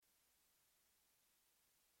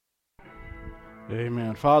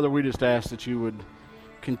Amen. Father, we just ask that you would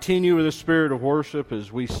continue with the spirit of worship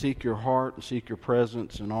as we seek your heart and seek your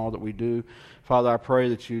presence in all that we do. Father, I pray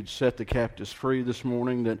that you'd set the captives free this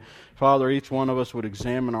morning, that, Father, each one of us would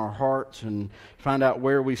examine our hearts and find out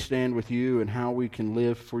where we stand with you and how we can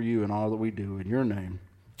live for you in all that we do. In your name,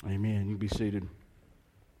 amen. You be seated.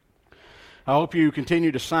 I hope you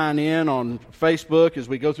continue to sign in on Facebook as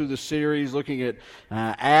we go through this series looking at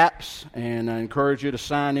apps, and I encourage you to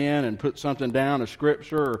sign in and put something down, a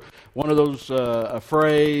scripture or one of those, a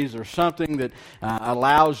phrase or something that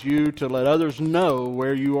allows you to let others know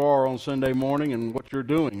where you are on Sunday morning and what you're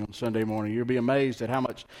doing on Sunday morning. You'll be amazed at how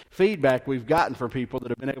much feedback we've gotten from people that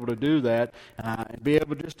have been able to do that and be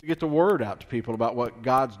able just to get the word out to people about what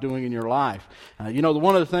God's doing in your life.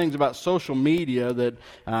 One of the things about social media that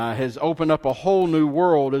has opened up a whole new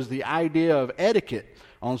world is the idea of etiquette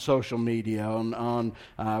on social media, on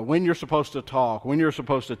when you're supposed to talk, when you're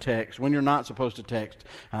supposed to text, when you're not supposed to text,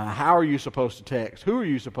 how are you supposed to text, who are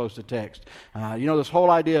you supposed to text. This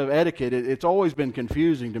whole idea of etiquette, it's always been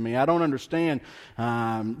confusing to me. I don't understand,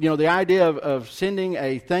 the idea of sending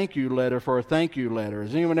a thank you letter for a thank you letter.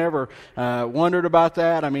 Has anyone ever wondered about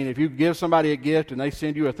that? I mean, if you give somebody a gift and they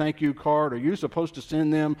send you a thank you card, are you supposed to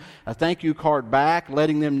send them a thank you card back,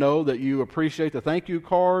 letting them know that you appreciate the thank you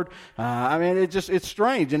card? It's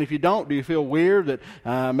strange. And if you don't, do you feel weird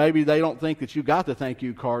that maybe they don't think that you got the thank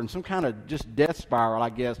you card, and some kind of just death spiral, I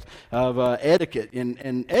guess, of etiquette.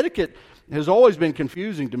 And etiquette has always been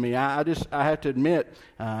confusing to me. I have to admit,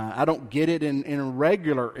 I don't get it in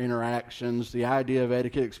regular interactions, the idea of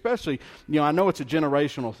etiquette, especially, I know it's a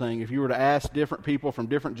generational thing. If you were to ask different people from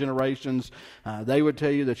different generations, they would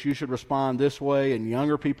tell you that you should respond this way, and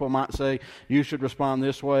younger people might say you should respond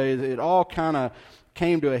this way. It all kind of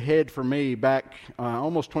came to a head for me back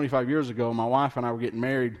almost 25 years ago. My wife and I were getting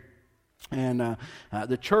married, and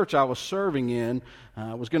the church I was serving in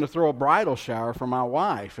was going to throw a bridal shower for my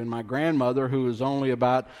wife, and my grandmother, who was only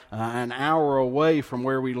about an hour away from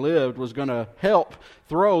where we lived, was going to help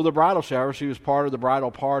throw the bridal shower. She was part of the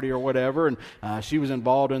bridal party or whatever, and she was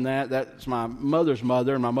involved in that. That's my mother's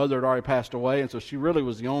mother, and my mother had already passed away, and so she really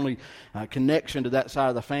was the only connection to that side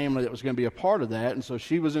of the family that was going to be a part of that, and so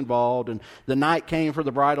she was involved. And the night came for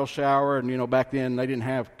the bridal shower, and back then they didn't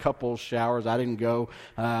have couples showers. I didn't go,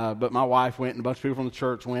 but my wife went, and a bunch of people from the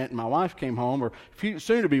church went, and my wife came home, or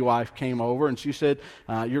soon-to-be wife came over, and she said,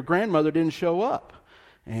 your grandmother didn't show up.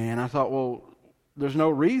 And I thought, well, there's no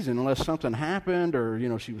reason unless something happened or,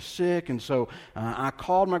 she was sick. And so I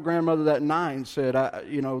called my grandmother that night and said,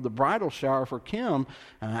 the bridal shower for Kim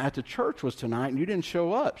at the church was tonight, and you didn't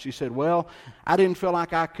show up. She said, well, I didn't feel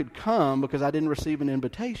like I could come because I didn't receive an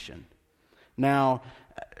invitation. Now,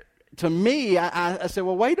 to me, I said,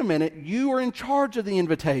 well, wait a minute. You were in charge of the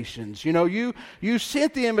invitations. You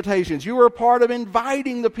sent the invitations. You were a part of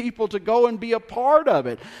inviting the people to go and be a part of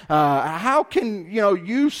it. How can,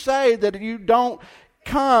 you say that you don't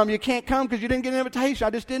come, you can't come because you didn't get an invitation? I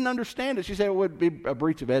just didn't understand it. She said it would be a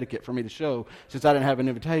breach of etiquette for me to show since I didn't have an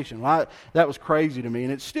invitation. Well, that was crazy to me,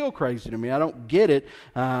 and it's still crazy to me. I don't get it.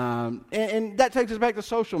 And that takes us back to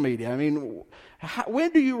social media. I mean,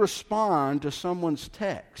 when do you respond to someone's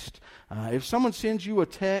text? If someone sends you a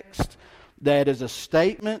text that is a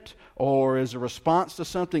statement or is a response to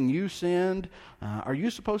something you send, are you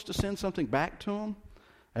supposed to send something back to them?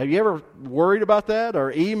 Have you ever worried about that?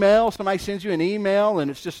 Or email, somebody sends you an email and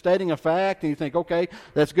it's just stating a fact and you think, okay,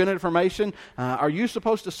 that's good information. Are you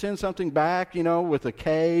supposed to send something back, with a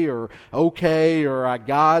K or okay or I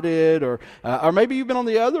got it? Or maybe you've been on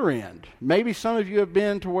the other end. Maybe some of you have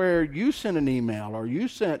been to where you sent an email or you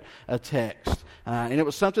sent a text and it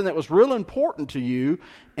was something that was real important to you,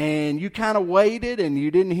 and you kind of waited and you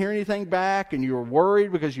didn't hear anything back and you were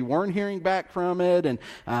worried because you weren't hearing back from it. And,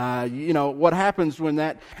 what happens when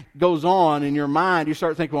that goes on in your mind, you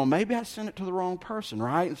start thinking, well, maybe I sent it to the wrong person,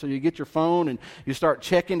 right? And so you get your phone and you start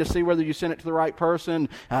checking to see whether you sent it to the right person.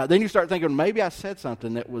 Then you start thinking, maybe I said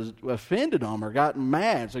something that was offended them or got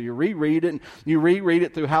mad. So you reread it and you reread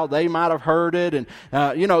it through how they might have heard it. And,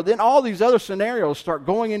 then all these other scenarios start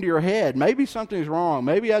going into your head. Maybe something's wrong.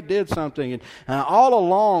 Maybe I did something. And all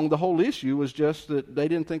along, the whole issue was just that they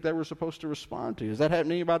didn't think they were supposed to respond to. Has that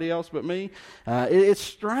happened to anybody else but me? It's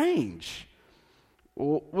strange.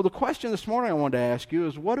 Well, the question this morning I wanted to ask you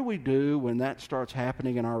is, what do we do when that starts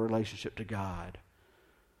happening in our relationship to God?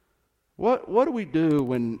 What do we do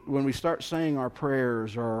when we start saying our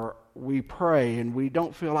prayers or we pray and we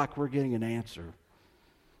don't feel like we're getting an answer?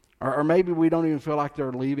 Or maybe we don't even feel like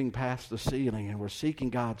they're leaving past the ceiling and we're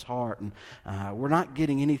seeking God's heart and we're not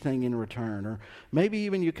getting anything in return. Or maybe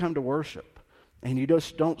even you come to worship and you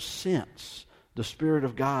just don't sense the Spirit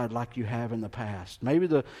of God like you have in the past. Maybe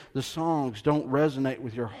the songs don't resonate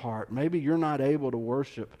with your heart. Maybe you're not able to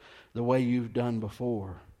worship the way you've done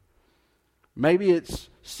before. Maybe it's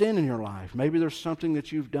sin in your life. Maybe there's something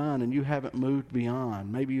that you've done and you haven't moved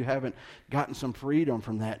beyond. Maybe you haven't gotten some freedom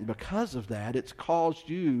from that. And because of that, it's caused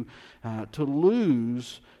you to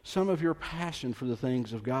lose some of your passion for the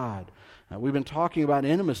things of God. We've been talking about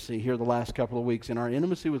intimacy here the last couple of weeks, and our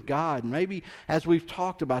intimacy with God. And maybe as we've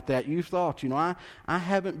talked about that, you've thought, I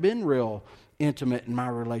haven't been real intimate in my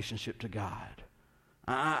relationship to God.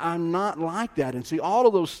 I'm not like that. And see, all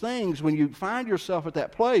of those things, when you find yourself at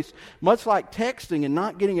that place, much like texting and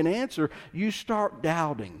not getting an answer, you start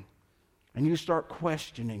doubting. And you start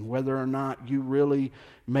questioning whether or not you really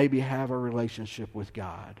maybe have a relationship with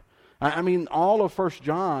God. I mean, all of 1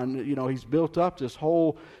 John, he's built up this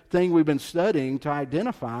whole thing we've been studying to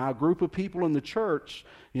identify a group of people in the church.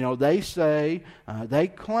 They say, they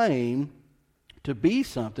claim to be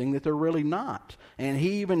something that they're really not. And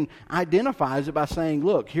he even identifies it by saying,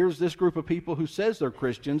 look, here's this group of people who says they're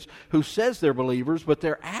Christians, who says they're believers, but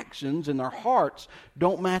their actions and their hearts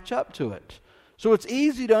don't match up to it. So it's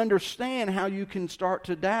easy to understand how you can start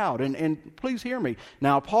to doubt. And please hear me.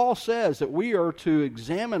 Now, Paul says that we are to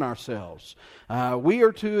examine ourselves. We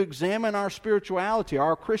are to examine our spirituality,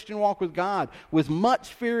 our Christian walk with God, with much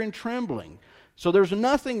fear and trembling. So there's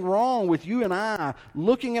nothing wrong with you and I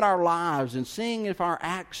looking at our lives and seeing if our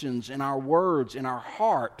actions and our words and our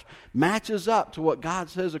heart matches up to what God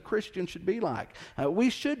says a Christian should be like. We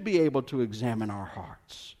should be able to examine our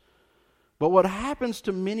hearts. But what happens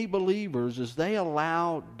to many believers is they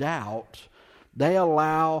allow doubt, they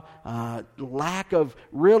allow lack of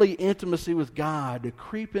really intimacy with God to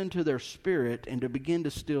creep into their spirit and to begin to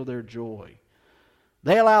steal their joy.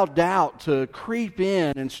 They allow doubt to creep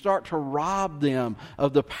in and start to rob them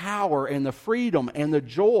of the power and the freedom and the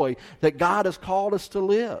joy that God has called us to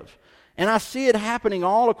live. And I see it happening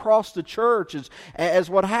all across the church as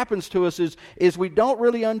what happens to us is we don't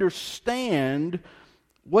really understand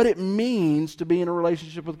what it means to be in a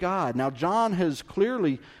relationship with God. Now, John has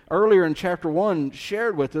clearly, earlier in chapter 1,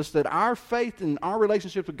 shared with us that our faith and our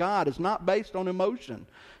relationship with God is not based on emotion.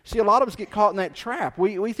 See, a lot of us get caught in that trap.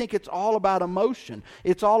 We think it's all about emotion.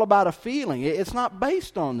 It's all about a feeling. It's not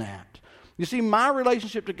based on that. You see, my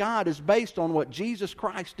relationship to God is based on what Jesus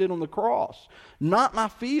Christ did on the cross. Not my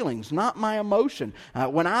feelings, not my emotion.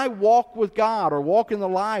 When I walk with God or walk in the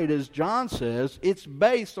light, as John says, it's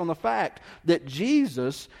based on the fact that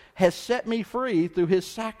Jesus has set me free through His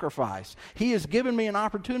sacrifice. He has given me an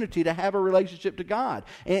opportunity to have a relationship to God.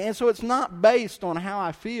 And so it's not based on how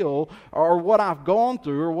I feel or what I've gone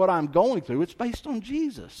through or what I'm going through. It's based on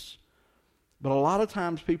Jesus. But a lot of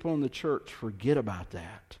times people in the church forget about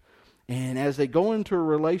that. And as they go into a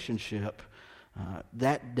relationship,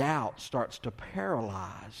 that doubt starts to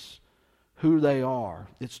paralyze who they are.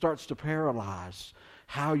 It starts to paralyze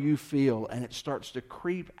how you feel, and it starts to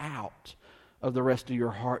creep out of the rest of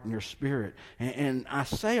your heart and your spirit. And I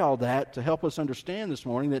say all that to help us understand this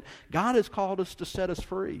morning that God has called us to set us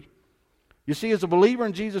free. You see, as a believer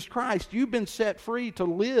in Jesus Christ, you've been set free to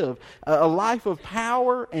live a life of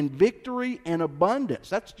power and victory and abundance.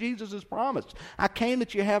 That's Jesus' promise. I came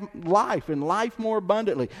that you have life and life more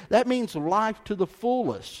abundantly. That means life to the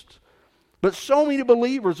fullest. But so many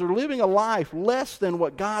believers are living a life less than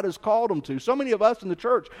what God has called them to. So many of us in the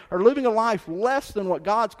church are living a life less than what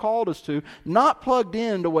God's called us to, not plugged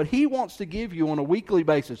into what He wants to give you on a weekly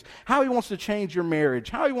basis, how He wants to change your marriage,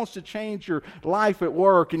 how He wants to change your life at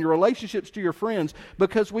work and your relationships to your friends,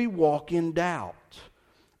 because we walk in doubt.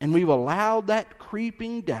 And we've allowed that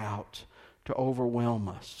creeping doubt to overwhelm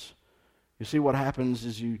us. You see, what happens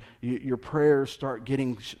is your prayers start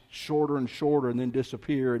getting shorter and shorter and then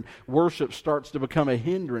disappear, and worship starts to become a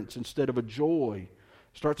hindrance instead of a joy.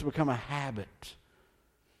 It starts to become a habit.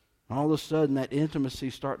 And all of a sudden, that intimacy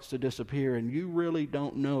starts to disappear, and you really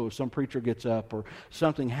don't know. Some preacher gets up, or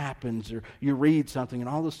something happens, or you read something, and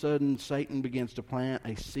all of a sudden, Satan begins to plant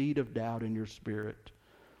a seed of doubt in your spirit.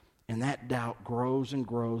 And that doubt grows and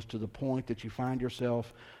grows to the point that you find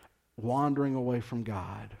yourself wandering away from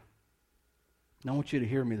God. And I want you to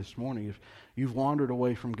hear me this morning. If you've wandered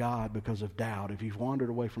away from God because of doubt, if you've wandered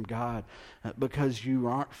away from God because you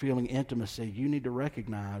aren't feeling intimacy, you need to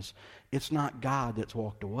recognize it's not God that's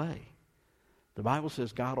walked away. The Bible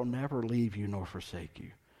says God will never leave you nor forsake you.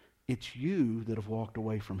 It's you that have walked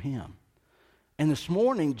away from Him. And this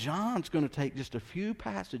morning, John's going to take just a few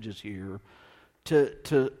passages here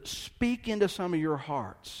to speak into some of your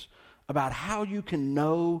hearts about how you can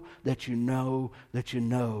know that you know that you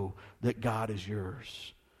know that God is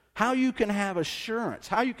yours. how you can have assurance,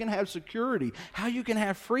 how you can have security, how you can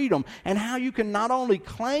have freedom, and how you can not only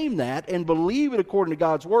claim that and believe it according to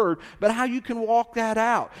God's Word, but how you can walk that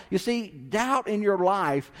out. You see, doubt in your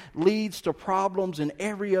life leads to problems in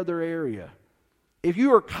every other area. If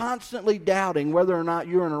you are constantly doubting whether or not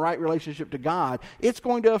you're in a right relationship to God, it's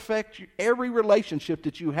going to affect every relationship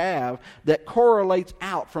that you have that correlates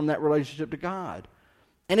out from that relationship to God.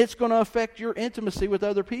 And it's going to affect your intimacy with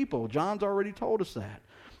other people. John's already told us that.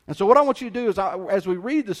 And so what I want you to do is, as we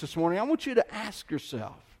read this morning, I want you to ask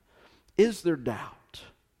yourself, is there doubt?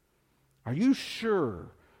 Are you sure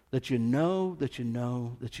that you know that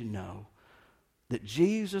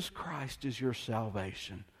Jesus Christ is your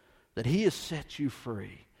salvation? That He has set you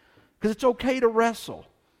free? Because it's okay to wrestle.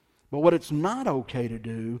 But what it's not okay to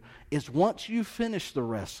do is once you finish the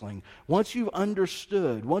wrestling, once you've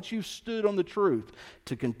understood, once you've stood on the truth,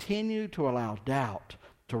 to continue to allow doubt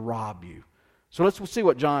to rob you. So let's see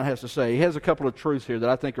what John has to say. He has a couple of truths here that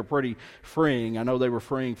I think are pretty freeing. I know they were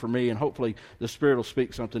freeing for me, and hopefully the Spirit will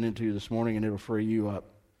speak something into you this morning and it'll free you up.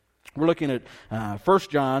 We're looking at 1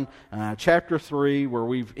 John chapter 3, where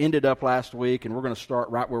we've ended up last week, and we're going to start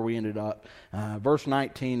right where we ended up. Verse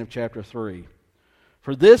 19 of chapter 3.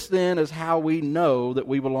 For this then is how we know that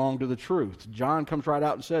we belong to the truth. John comes right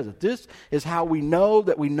out and says it. This is how we know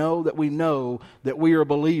that we know that we know that we are a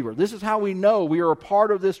believer. This is how we know we are a part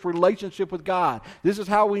of this relationship with God. This is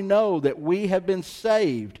how we know that we have been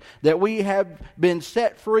saved, that we have been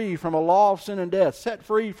set free from a law of sin and death, set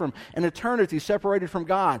free from an eternity separated from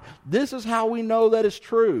God. This is how we know that is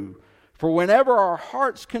true. For whenever our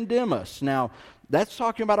hearts condemn us. Now, that's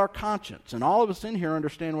talking about our conscience, and all of us in here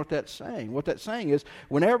understand what that's saying. What that's saying is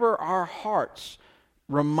whenever our hearts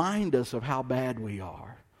remind us of how bad we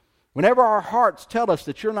are, whenever our hearts tell us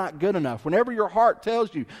that you're not good enough, whenever your heart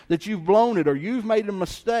tells you that you've blown it or you've made a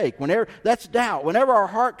mistake, whenever that's doubt. Whenever our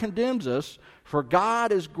heart condemns us, for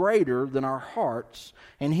God is greater than our hearts,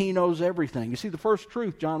 and He knows everything. You see, the first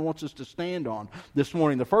truth John wants us to stand on this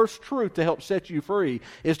morning, the first truth to help set you free,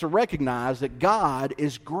 is to recognize that God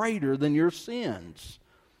is greater than your sins.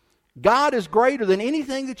 God is greater than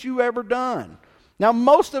anything that you've ever done. Now,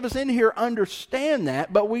 most of us in here understand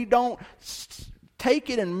that, but we don't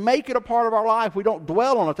take it and make it a part of our life. We don't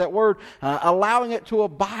dwell on it. That word, allowing it to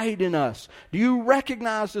abide in us. Do you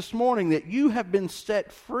recognize this morning that you have been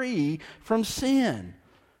set free from sin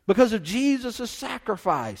because of Jesus'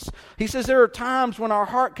 sacrifice? He says there are times when our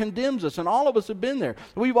heart condemns us, and all of us have been there.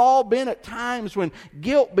 We've all been at times when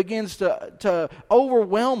guilt begins to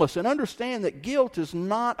overwhelm us, and understand that guilt is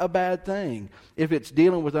not a bad thing if it's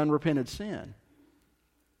dealing with unrepented sin.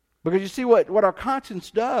 Because you see, what our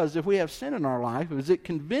conscience does if we have sin in our life is it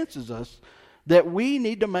convinces us that we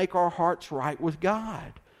need to make our hearts right with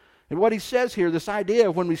God. And what he says here, this idea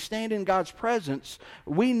of when we stand in God's presence,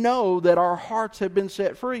 we know that our hearts have been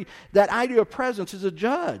set free. That idea of presence is a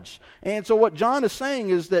judge. And so what John is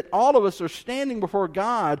saying is that all of us are standing before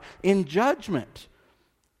God in judgment.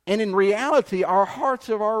 And in reality, our hearts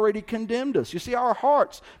have already condemned us. You see, our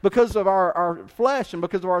hearts, because of our flesh and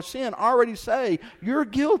because of our sin, already say, you're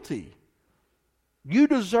guilty. You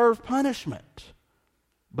deserve punishment.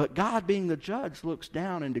 But God, being the judge, looks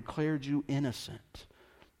down and declared you innocent.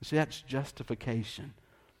 You see, that's justification.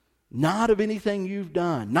 Not of anything you've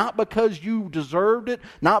done. Not because you deserved it.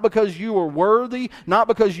 Not because you were worthy. Not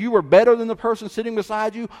because you were better than the person sitting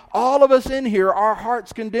beside you. All of us in here, our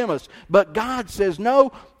hearts condemn us. But God says,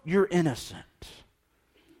 no, you're innocent.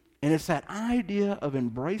 And it's that idea of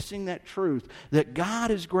embracing that truth that God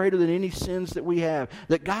is greater than any sins that we have.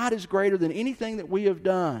 That God is greater than anything that we have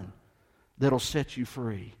done that'll set you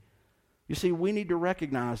free. You see, we need to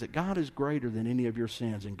recognize that God is greater than any of your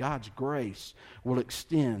sins, and God's grace will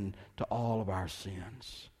extend to all of our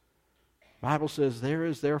sins. The Bible says, there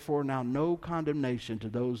is therefore now no condemnation to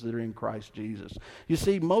those that are in Christ Jesus. You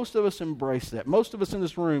see, most of us embrace that. Most of us in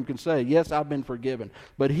this room can say, yes, I've been forgiven.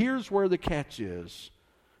 But here's where the catch is.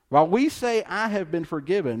 While we say, I have been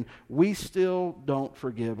forgiven, we still don't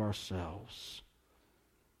forgive ourselves.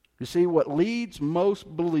 You see, what leads most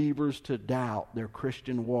believers to doubt their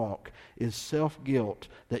Christian walk is self-guilt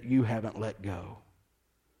that you haven't let go.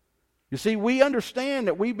 You see, we understand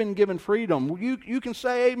that we've been given freedom. You can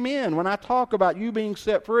say amen when I talk about you being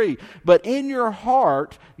set free. But in your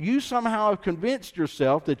heart, you somehow have convinced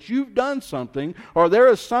yourself that you've done something, or there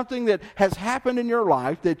is something that has happened in your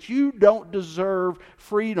life that you don't deserve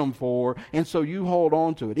freedom for, and so you hold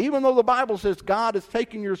on to it. Even though the Bible says God has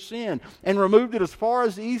taken your sin and removed it as far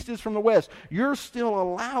as the east is from the west, you're still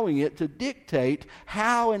allowing it to dictate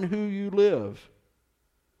how and who you live.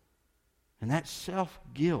 And that's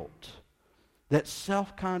self-guilt that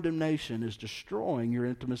self-condemnation is destroying your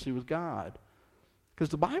intimacy with God. Because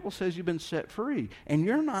the Bible says you've been set free, and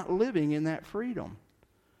you're not living in that freedom.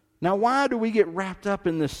 Now, why do we get wrapped up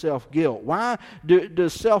in this self-guilt? Why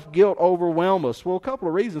does self-guilt overwhelm us? Well, a couple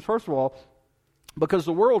of reasons. First of all, because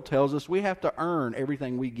the world tells us we have to earn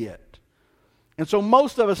everything we get. And so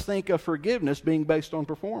most of us think of forgiveness being based on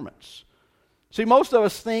performance. See, most of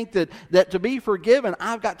us think that to be forgiven,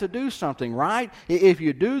 I've got to do something, right? If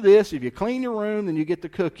you do this, if you clean your room, then you get the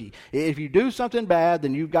cookie. If you do something bad,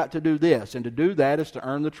 then you've got to do this. And to do that is to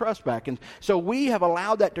earn the trust back. And so we have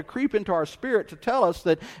allowed that to creep into our spirit to tell us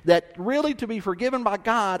that really to be forgiven by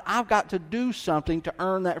God, I've got to do something to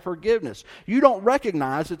earn that forgiveness. You don't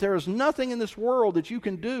recognize that there is nothing in this world that you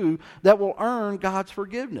can do that will earn God's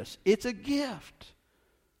forgiveness. It's a gift.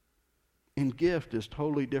 And gift is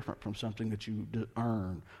totally different from something that you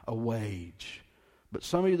earn, a wage. But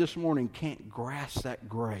some of you this morning can't grasp that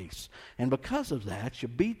grace. And because of that, you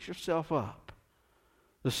beat yourself up.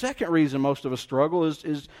 The second reason most of us struggle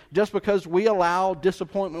is just because we allow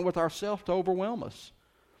disappointment with ourselves to overwhelm us.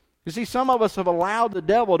 You see, some of us have allowed the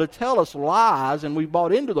devil to tell us lies, and we've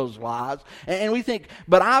bought into those lies, and we think,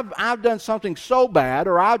 but I've done something so bad,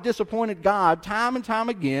 or I've disappointed God time and time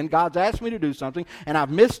again. God's asked me to do something, and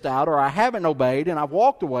I've missed out, or I haven't obeyed, and I've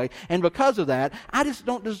walked away, and because of that, I just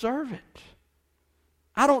don't deserve it.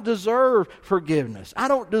 I don't deserve forgiveness. I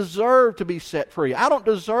don't deserve to be set free. I don't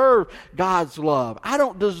deserve God's love. I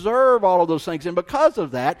don't deserve all of those things, and because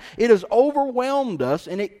of that, it has overwhelmed us,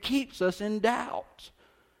 and it keeps us in doubt.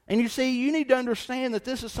 And you see, you need to understand that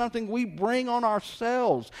this is something we bring on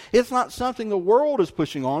ourselves. It's not something the world is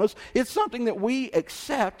pushing on us. It's something that we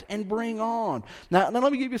accept and bring on. Now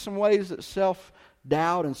let me give you some ways that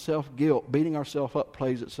self-doubt and self-guilt, beating ourselves up,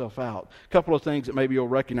 plays itself out. A couple of things that maybe you'll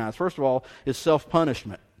recognize. First of all is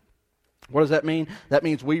self-punishment. What does that mean? That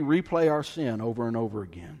means we replay our sin over and over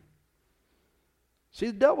again. See,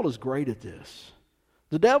 the devil is great at this.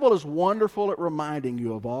 The devil is wonderful at reminding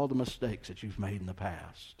you of all the mistakes that you've made in the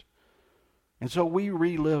past. And so we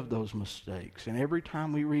relive those mistakes. And every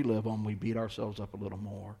time we relive them, we beat ourselves up a little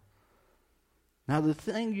more. Now, the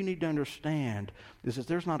thing you need to understand is that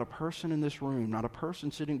there's not a person in this room, not a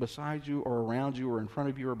person sitting beside you or around you or in front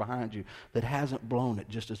of you or behind you that hasn't blown it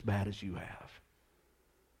just as bad as you have.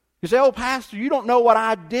 You say, oh, Pastor, you don't know what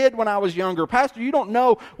I did when I was younger. Pastor, you don't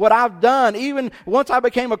know what I've done. Even once I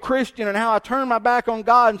became a Christian and how I turned my back on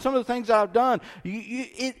God and some of the things that I've done.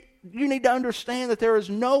 You need to understand that there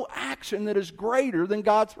is no action that is greater than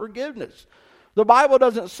God's forgiveness. The Bible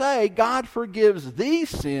doesn't say God forgives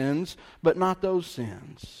these sins, but not those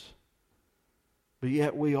sins. But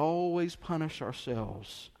yet we always punish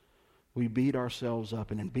ourselves. We beat ourselves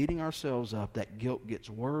up, and in beating ourselves up, that guilt gets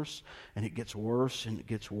worse, and it gets worse, and it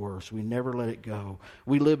gets worse. We never let it go.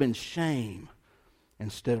 We live in shame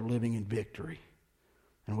instead of living in victory.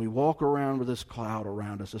 And we walk around with this cloud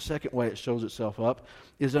around us. The second way it shows itself up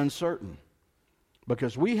is uncertain.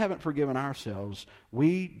 Because we haven't forgiven ourselves,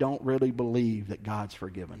 we don't really believe that God's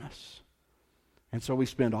forgiven us. And so we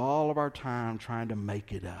spend all of our time trying to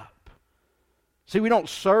make it up. See, we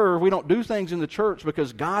don't do things in the church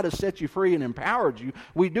because God has set you free and empowered you.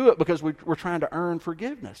 We do it because we're trying to earn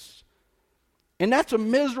forgiveness. And that's a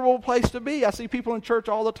miserable place to be. I see people in church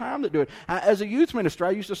all the time that do it. As a youth minister, I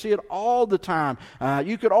used to see it all the time.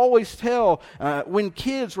 You could always tell when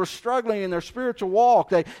kids were struggling in their spiritual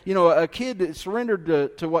walk. A kid that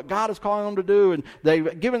surrendered to what God is calling them to do, and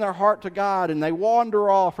they've given their heart to God, and they wander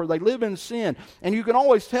off or they live in sin. And you can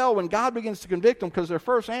always tell when God begins to convict them because their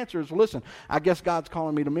first answer is, listen, I guess God's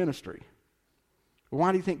calling me to ministry.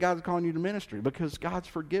 Why do you think God's calling you to ministry? Because God's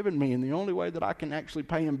forgiven me, and the only way that I can actually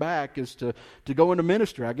pay Him back is to go into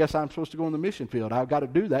ministry. I guess I'm supposed to go in the mission field. I've got to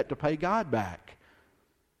do that to pay God back.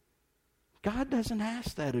 God doesn't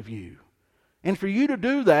ask that of you. And for you to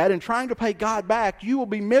do that and trying to pay God back, you will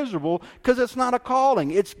be miserable because it's not a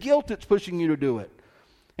calling. It's guilt that's pushing you to do it.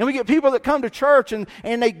 And we get people that come to church and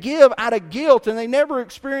they give out of guilt and they never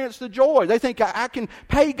experience the joy. They think, I can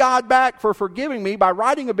pay God back for forgiving me by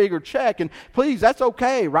writing a bigger check. And please, that's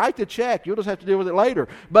okay. Write the check. You'll just have to deal with it later.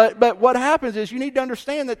 But what happens is you need to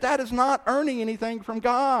understand that is not earning anything from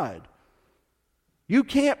God. You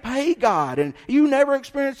can't pay God, and you never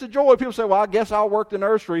experience the joy. People say, well, I guess I'll work the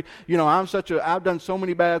nursery. I've done so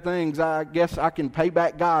many bad things. I guess I can pay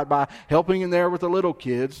back God by helping in there with the little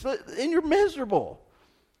kids. And you're miserable.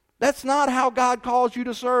 That's not how God calls you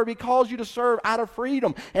to serve. He calls you to serve out of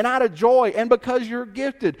freedom and out of joy and because you're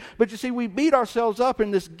gifted. But you see, we beat ourselves up,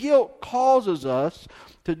 and this guilt causes us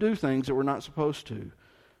to do things that we're not supposed to. And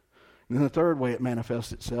then the third way it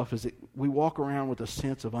manifests itself is that we walk around with a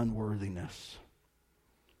sense of unworthiness.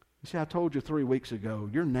 You see, I told you 3 weeks ago,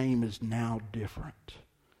 your name is now different.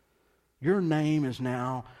 Your name is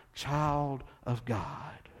now child of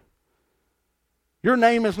God. Your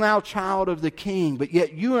name is now child of the King, but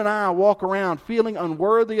yet you and I walk around feeling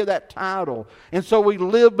unworthy of that title, and so we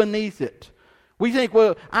live beneath it. We think,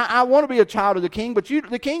 well, I want to be a child of the King, but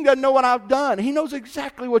the King doesn't know what I've done. He knows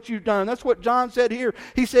exactly what you've done. That's what John said here.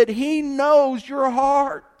 He said, He knows your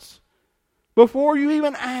heart before you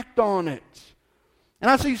even act on it. And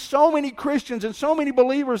I see so many Christians and so many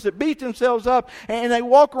believers that beat themselves up and they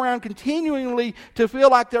walk around continually to feel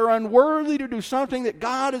like they're unworthy to do something that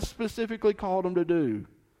God has specifically called them to do.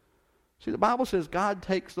 See, the Bible says God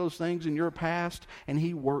takes those things in your past and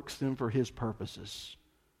He works them for His purposes.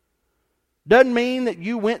 Doesn't mean that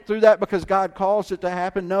you went through that because God caused it to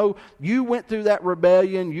happen. No, you went through that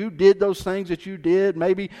rebellion. You did those things that you did,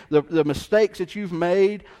 maybe the mistakes that you've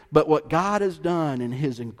made. But what God has done in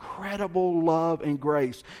His incredible love and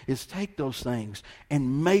grace is take those things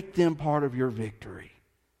and make them part of your victory.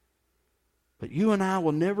 But you and I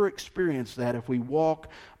will never experience that if we walk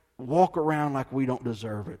around like we don't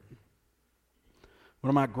deserve it. One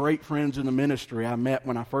of my great friends in the ministry I met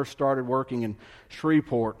when I first started working in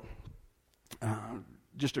Shreveport,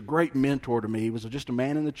 just a great mentor to me. He was just a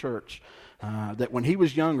man in the church that when he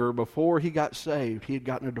was younger, before he got saved, he had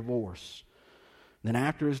gotten a divorce. Then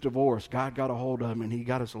after his divorce, God got a hold of him and he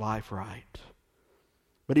got his life right.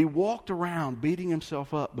 But he walked around beating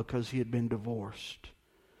himself up because he had been divorced.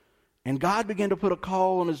 And God began to put a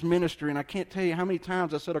call on his ministry, and I can't tell you how many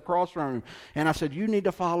times I sat across from him and I said, you need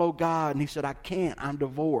to follow God. And he said, I can't, I'm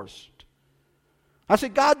divorced. I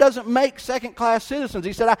said, God doesn't make second-class citizens.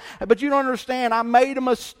 He said, but you don't understand. I made a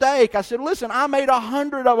mistake. I said, listen, I made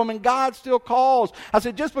 100 of them, and God still calls. I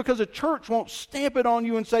said, just because a church won't stamp it on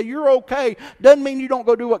you and say you're okay, doesn't mean you don't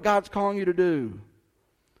go do what God's calling you to do.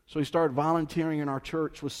 So he started volunteering in our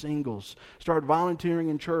church with singles, started volunteering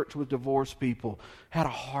in church with divorced people, had a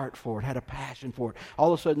heart for it, had a passion for it.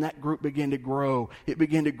 All of a sudden, that group began to grow. It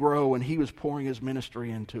began to grow, and he was pouring his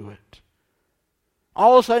ministry into it.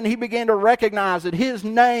 All of a sudden, he began to recognize that his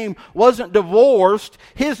name wasn't divorced.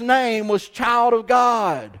 His name was child of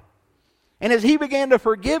God. And as he began to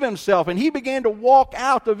forgive himself and he began to walk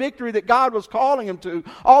out the victory that God was calling him to,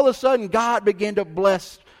 all of a sudden, God began to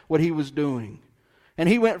bless what he was doing. And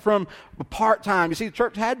he went from part-time. You see, the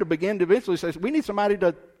church had to begin to eventually say, we need somebody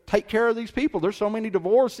to take care of these people. There's so many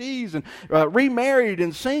divorcees and remarried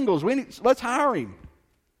and singles. Let's hire him.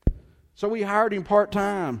 So we hired him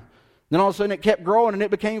part-time. Then all of a sudden it kept growing and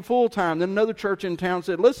it became full-time. Then another church in town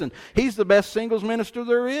said, listen, he's the best singles minister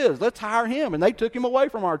there is. Let's hire him. And they took him away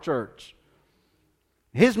from our church.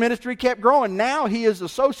 His ministry kept growing. Now he is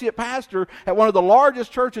associate pastor at one of the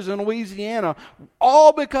largest churches in Louisiana,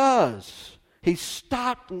 all because he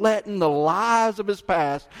stopped letting the lies of his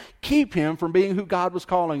past keep him from being who God was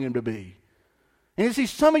calling him to be. And you see,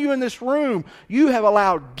 some of you in this room, you have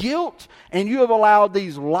allowed guilt and you have allowed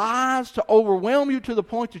these lies to overwhelm you to the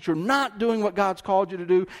point that you're not doing what God's called you to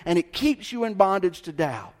do, and it keeps you in bondage to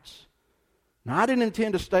doubts. Now, I didn't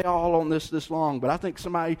intend to stay all on this long, but I think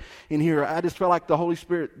somebody in here, I just feel like the Holy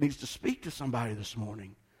Spirit needs to speak to somebody this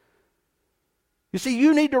morning. You see,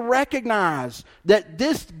 you need to recognize that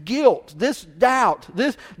this guilt, this doubt,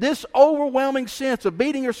 this overwhelming sense of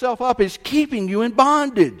beating yourself up is keeping you in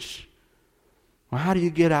bondage. Well, how do you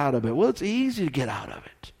get out of it? Well, it's easy to get out of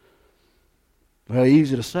it. Well,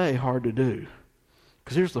 easy to say, hard to do.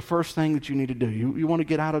 Because here's the first thing that you need to do. You want to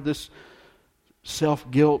get out of this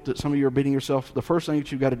self-guilt that some of you are beating yourself. The first thing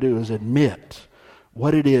that you've got to do is admit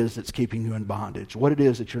what it is that's keeping you in bondage, what it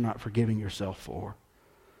is that you're not forgiving yourself for.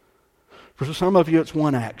 For some of you, it's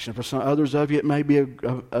one action. For some others of you, it may be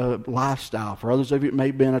a lifestyle. For others of you, it may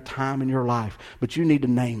have been a time in your life. But you need to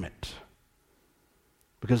name it.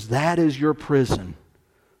 Because that is your prison.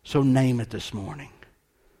 So name it this morning.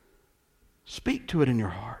 Speak to it in your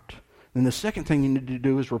heart. And the second thing you need to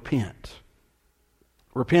do is repent.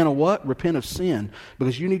 Repent of what? Repent of sin.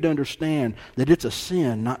 Because you need to understand that it's a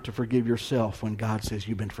sin not to forgive yourself when God says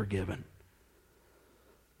you've been forgiven.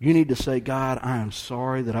 You need to say, God, I am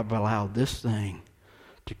sorry that I've allowed this thing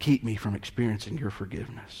to keep me from experiencing your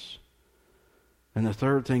forgiveness. And the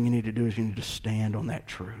third thing you need to do is you need to stand on that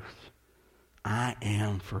truth. I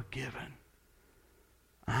am forgiven.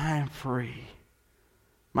 I am free.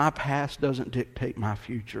 My past doesn't dictate my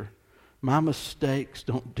future. My mistakes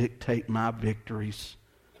don't dictate my victories.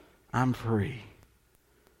 I'm free.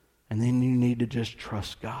 And then you need to just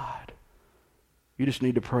trust God. You just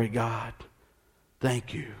need to pray, God,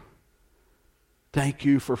 thank you. Thank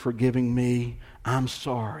you for forgiving me. I'm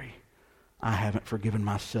sorry I haven't forgiven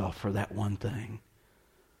myself for that one thing.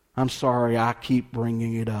 I'm sorry I keep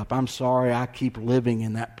bringing it up. I'm sorry I keep living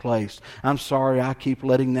in that place. I'm sorry I keep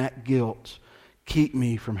letting that guilt keep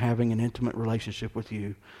me from having an intimate relationship with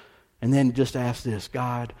you. And then just ask this,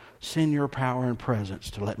 God, send your power and presence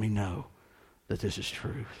to let me know that this is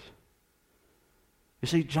truth. You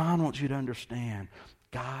see, John wants you to understand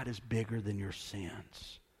God is bigger than your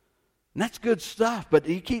sins. And that's good stuff, but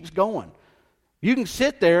he keeps going. You can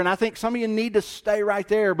sit there, and I think some of you need to stay right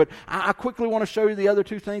there, but I quickly want to show you the other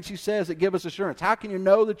two things he says that give us assurance. How can you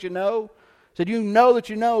know that you know? He said, you know that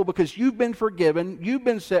you know because you've been forgiven, you've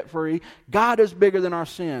been set free. God is bigger than our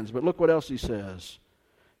sins. But look what else he says.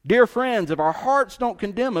 Dear friends, if our hearts don't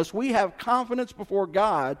condemn us, we have confidence before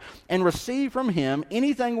God and receive from Him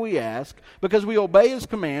anything we ask because we obey His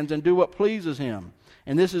commands and do what pleases Him.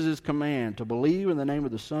 And this is His command, to believe in the name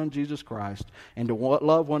of the Son, Jesus Christ, and to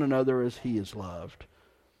love one another as He is loved.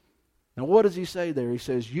 Now what does he say there? He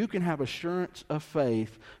says you can have assurance of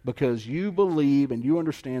faith because you believe and you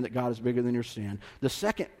understand that God is bigger than your sin. The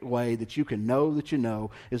second way that you can know that you know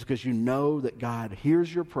is because you know that God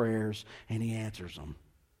hears your prayers and He answers them.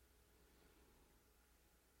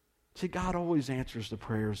 See, God always answers the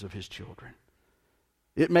prayers of His children.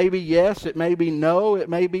 It may be yes, it may be no, it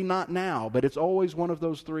may be not now, but it's always one of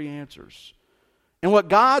those three answers. And what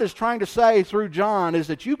God is trying to say through John is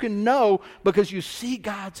that you can know because you see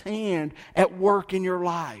God's hand at work in your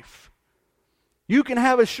life. You can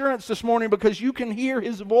have assurance this morning because you can hear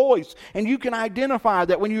His voice and you can identify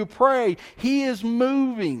that when you pray, He is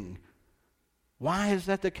moving. Why is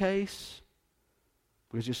that the case?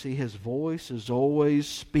 Because you see, His voice is always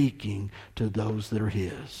speaking to those that are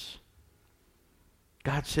His.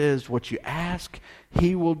 God says what you ask,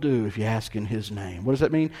 He will do if you ask in His name. What does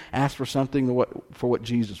that mean? Ask for something for what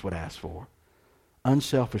Jesus would ask for.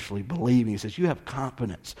 Unselfishly believing. He says, you have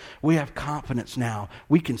confidence. We have confidence now.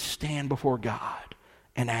 We can stand before God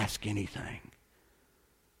and ask anything.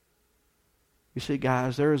 You see,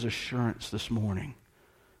 guys, there is assurance this morning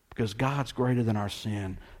because God's greater than our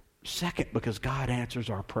sin. Second, because God answers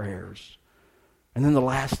our prayers. And then the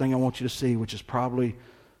last thing I want you to see, which is probably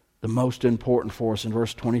the most important for us in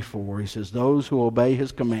verse 24, he says, those who obey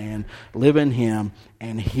His command live in Him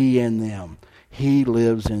and He in them. He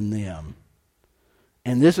lives in them.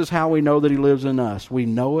 And this is how we know that He lives in us. We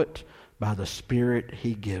know it by the Spirit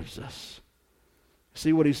He gives us.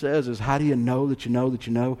 See what he says is, how do you know that you know that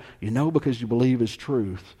you know? You know because you believe His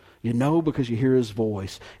truth. You know because you hear His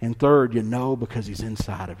voice. And third, you know because He's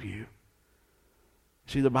inside of you.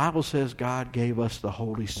 See, the Bible says God gave us the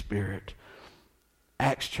Holy Spirit.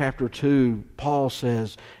 Acts chapter 2, Paul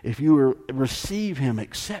says, if you receive Him,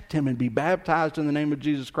 accept Him, and be baptized in the name of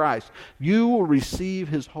Jesus Christ, you will receive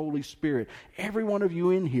His Holy Spirit. Every one of you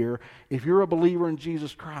in here, if you're a believer in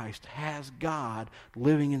Jesus Christ, has God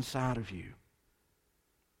living inside of you.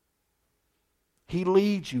 He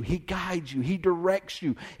leads you. He guides you. He directs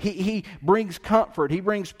you. He brings comfort. He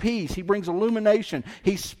brings peace. He brings illumination.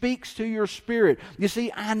 He speaks to your spirit. You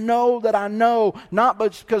see, I know that I know, not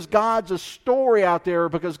because God's a story out there or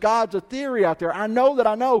because God's a theory out there. I know that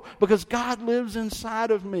I know because God lives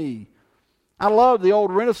inside of me. I love the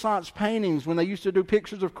old Renaissance paintings when they used to do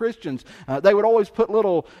pictures of Christians. They would always put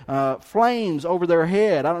little flames over their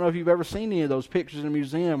head. I don't know if you've ever seen any of those pictures in a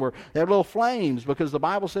museum where they have little flames, because the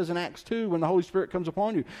Bible says in Acts 2, when the Holy Spirit comes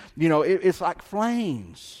upon you, it's like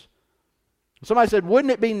flames. Somebody said,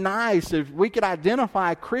 wouldn't it be nice if we could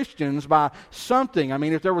identify Christians by something? I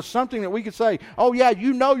mean, if there was something that we could say, oh yeah,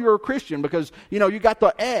 you're a Christian because, you got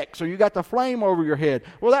the X or you got the flame over your head.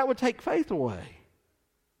 Well, that would take faith away.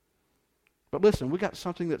 But listen, we got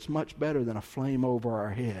something that's much better than a flame over our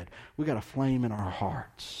head. We got a flame in our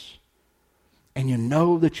hearts. And you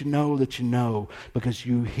know that you know that you know because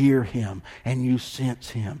you hear Him and you sense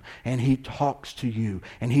Him and He talks to you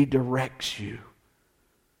and He directs you.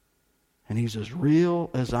 And He's as real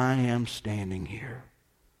as I am standing here.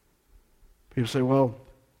 People say, well,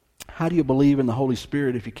 how do you believe in the Holy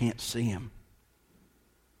Spirit if you can't see Him?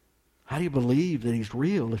 How do you believe that He's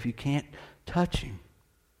real if you can't touch Him?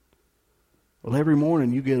 Well, every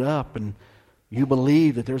morning you get up and you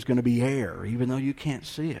believe that there's going to be air, even though you can't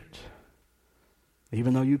see it.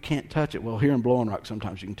 Even though you can't touch it. Well, here in Blowing Rock,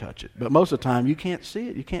 sometimes you can touch it. But most of the time, you can't see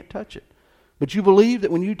it. You can't touch it. But you believe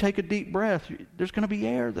that when you take a deep breath, there's going to be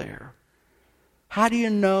air there. How do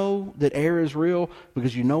you know that air is real?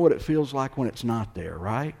 Because you know what it feels like when it's not there,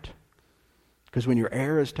 right? Because when your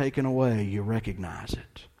air is taken away, you recognize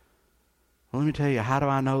it. Well, let me tell you, how do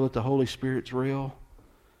I know that the Holy Spirit's real?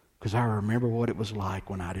 Because I remember what it was like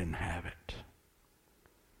when I didn't have it.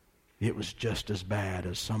 It was just as bad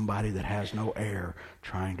as somebody that has no air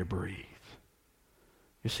trying to breathe.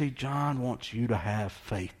 You see, John wants you to have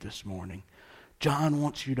faith this morning. John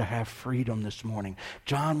wants you to have freedom this morning.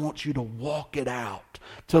 John wants you to walk it out,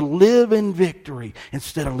 to live in victory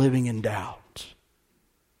instead of living in doubt.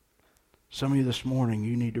 Some of you this morning,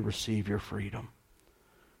 you need to receive your freedom.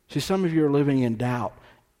 See, some of you are living in doubt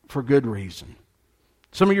for good reason.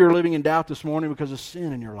 Some of you are living in doubt this morning because of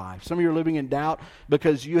sin in your life. Some of you are living in doubt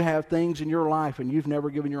because you have things in your life and you've never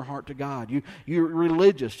given your heart to God. You're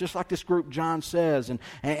religious, just like this group John says,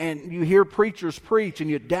 and you hear preachers preach and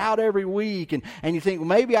you doubt every week and you think, well,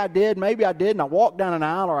 maybe I did, maybe I didn't. I walked down an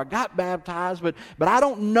aisle or I got baptized, but I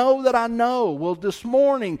don't know that I know. Well, this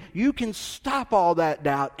morning you can stop all that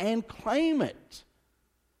doubt and claim it.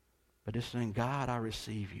 But just saying, God, I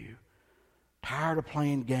receive you. Tired of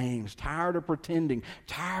playing games, tired of pretending,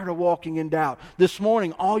 tired of walking in doubt. This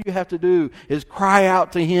morning, all you have to do is cry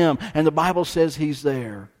out to Him, and the Bible says He's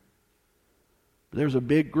there. There's a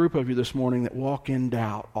big group of you this morning that walk in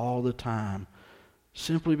doubt all the time,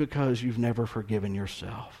 simply because you've never forgiven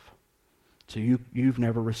yourself. So you've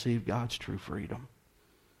never received God's true freedom.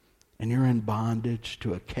 And you're in bondage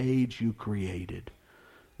to a cage you created.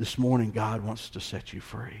 This morning, God wants to set you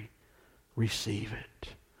free. Receive it.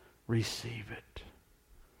 Receive it.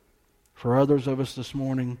 For others of us this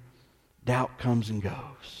morning, doubt comes and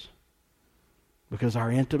goes because our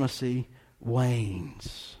intimacy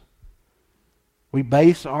wanes. We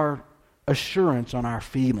base our assurance on our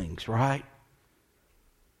feelings, right?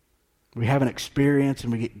 We have an experience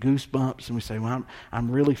and we get goosebumps and we say, well, I'm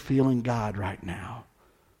really feeling God right now,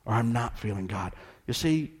 or I'm not feeling God. You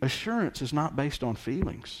see, assurance is not based on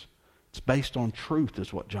feelings. It's based on truth,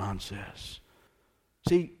 is what John says.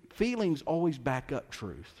 See, feelings always back up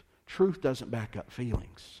truth. Truth doesn't back up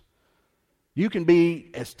feelings. You can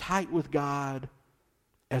be as tight with God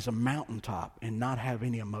as a mountaintop and not have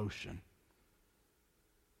any emotion.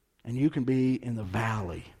 And you can be in the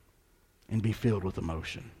valley and be filled with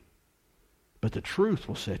emotion. But the truth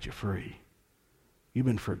will set you free. You've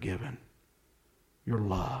been forgiven. You're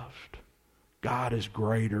loved. God is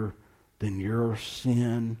greater than your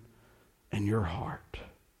sin and your heart.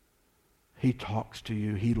 He talks to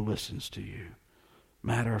you. He listens to you.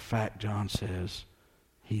 Matter of fact, John says,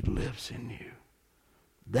 He lives in you.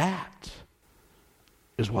 That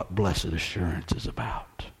is what blessed assurance is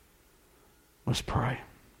about. Let's pray.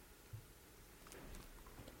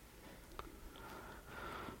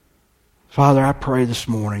 Father, I pray this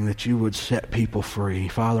morning that you would set people free.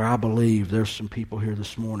 Father, I believe there's some people here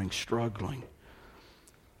this morning struggling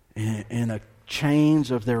in a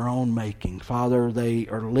chains of their own making. Father, they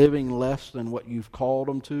are living less than what you've called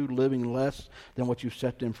them to, living less than what you've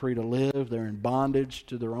set them free to live. They're in bondage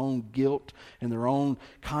to their own guilt and their own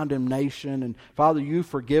condemnation. And Father, you've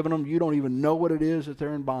forgiven them. You don't even know what it is that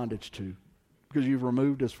they're in bondage to because you've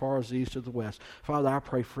removed as far as the east to the west. Father, I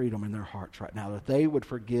pray freedom in their hearts right now, that they would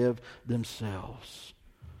forgive themselves,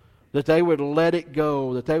 that they would let it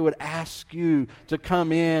go, that they would ask you to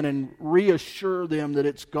come in and reassure them that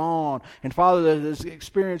it's gone. And Father, that has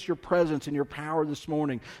experienced your presence and your power this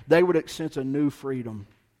morning, they would sense a new freedom.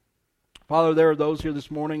 Father, there are those here this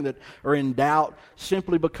morning that are in doubt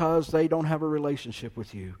simply because they don't have a relationship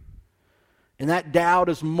with you. And that doubt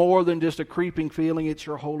is more than just a creeping feeling. It's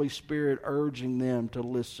your Holy Spirit urging them to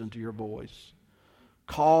listen to your voice,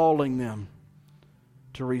 calling them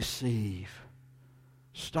to receive.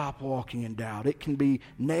 Stop walking in doubt. It can be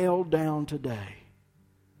nailed down today.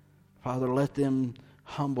 Father, let them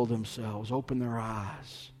humble themselves, open their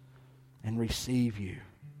eyes, and receive you.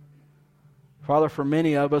 Father, for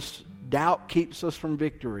many of us, doubt keeps us from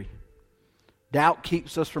victory. Doubt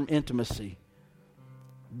keeps us from intimacy.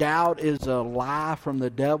 Doubt is a lie from the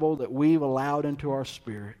devil that we've allowed into our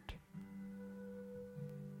spirit.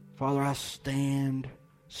 Father, I stand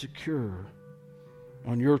secure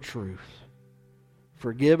on your truth.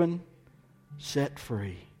 Forgiven, set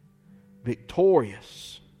free,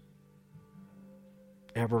 victorious,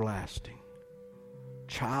 everlasting,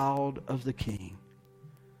 child of the King.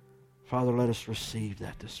 Father, let us receive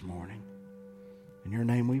that this morning. In your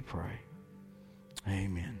name we pray.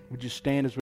 Amen. Would you stand as we